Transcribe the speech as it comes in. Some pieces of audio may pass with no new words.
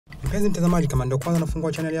Mpenzi mtazamaji, kama ndio kwanza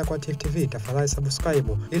nafungua channel yako ya TV, tafadhali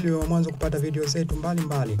subscribe ili uwe mwanzo kupata video zetu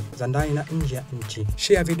mbalimbali za ndani na nje ya nchi.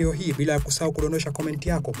 Share video hii bila kusahau kudondosha comment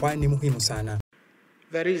yako, kwani ni muhimu sana.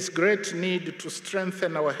 There is great need to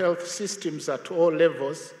strengthen our health systems at all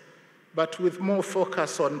levels, but with more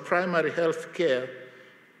focus on primary health care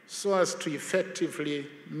so as to effectively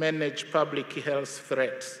manage public health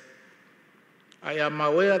threats. I am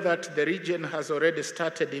aware that the region has already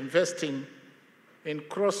started investing in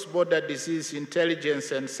cross-border disease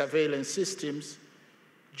intelligence and surveillance systems,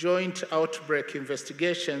 joint outbreak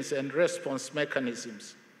investigations and response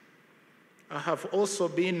mechanisms. I have also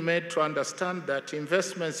been made to understand that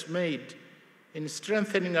investments made in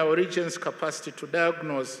strengthening our region's capacity to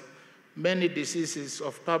diagnose many diseases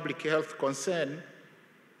of public health concern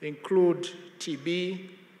include TB,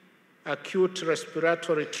 acute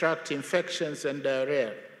respiratory tract infections, and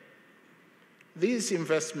diarrhea. These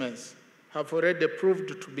investments have already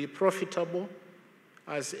proved to be profitable,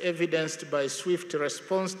 as evidenced by swift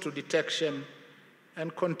response to detection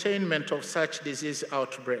and containment of such disease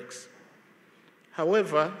outbreaks.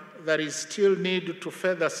 However, there is still need to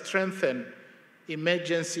further strengthen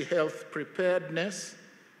emergency health preparedness,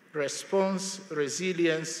 response,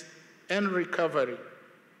 resilience, and recovery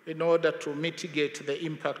in order to mitigate the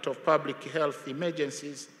impact of public health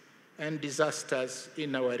emergencies and disasters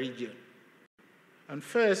in our region. And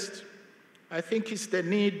first, I think it's the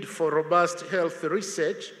need for robust health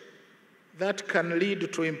research that can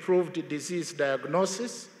lead to improved disease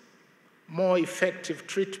diagnosis, more effective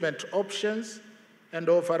treatment options, and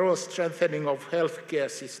overall strengthening of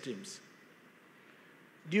healthcare systems.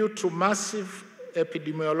 Due to massive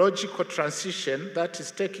epidemiological transition that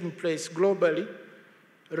is taking place globally,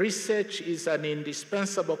 research is an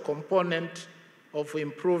indispensable component of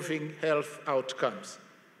improving health outcomes.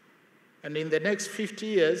 And in the next 50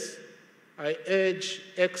 years, I urge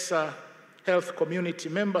EXA health community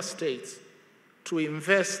member states to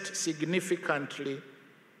invest significantly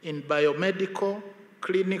in biomedical,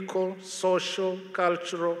 clinical, social,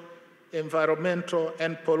 cultural, environmental,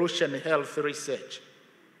 and pollution health research.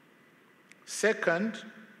 Second,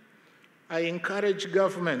 I encourage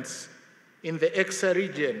governments in the EXA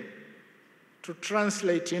region to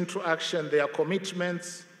translate into action their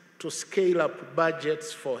commitments to scale up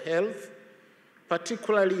budgets for health,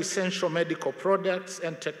 particularly essential medical products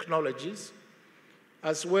and technologies,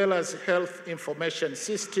 as well as health information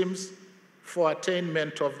systems for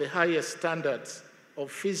attainment of the highest standards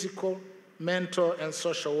of physical, mental, and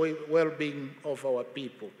social well-being of our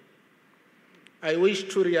people. I wish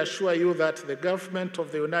to reassure you that the government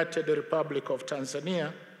of the United Republic of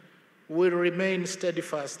Tanzania will remain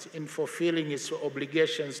steadfast in fulfilling its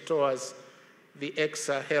obligations towards the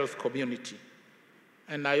EXA health community.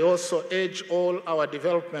 And I also urge all our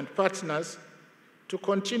development partners to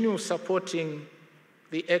continue supporting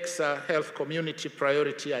the EXA health community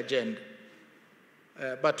priority agenda.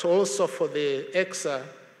 But also for the EXA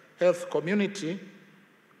health community,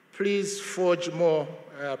 please forge more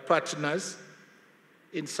partners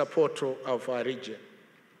in support of our region.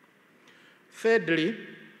 Thirdly,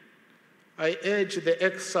 I urge the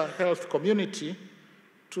EXA health community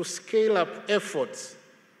to scale up efforts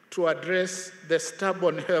to address the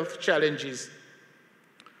stubborn health challenges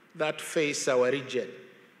that face our region.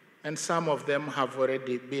 And some of them have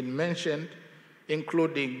already been mentioned,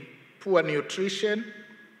 including poor nutrition,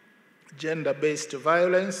 gender-based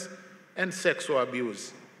violence, and sexual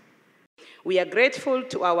abuse. We are grateful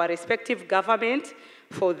to our respective government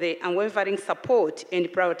for the unwavering support and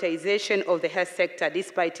prioritization of the health sector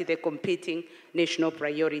despite the competing national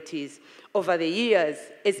priorities. Over the years,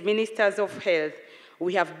 as ministers of health,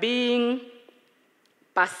 we have been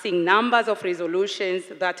passing numbers of resolutions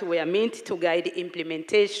that were meant to guide the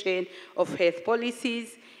implementation of health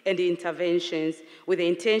policies and interventions with the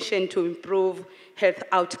intention to improve health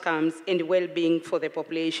outcomes and well-being for the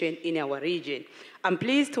population in our region. I'm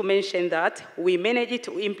pleased to mention that we managed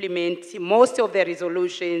to implement most of the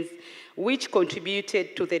resolutions which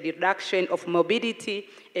contributed to the reduction of morbidity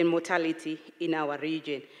and mortality in our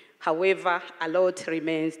region. However, a lot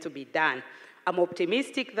remains to be done. I'm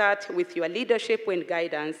optimistic that with your leadership and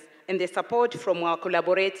guidance and the support from our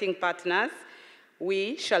collaborating partners,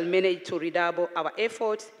 we shall manage to redouble our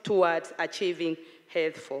efforts towards achieving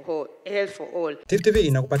health for all. TV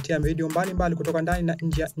inakupatia video mbalimbali kutoka ndani na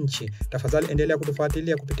nje ya nchi. Tafadhali endelea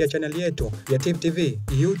kutufuatilia kupitia channel yetu ya TV,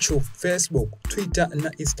 YouTube, Facebook, Twitter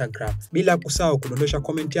na Instagram. Bila kusahau kudondosha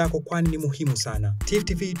comment yako, kwani ni muhimu sana.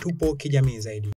 TV tupo kijamii zaidi.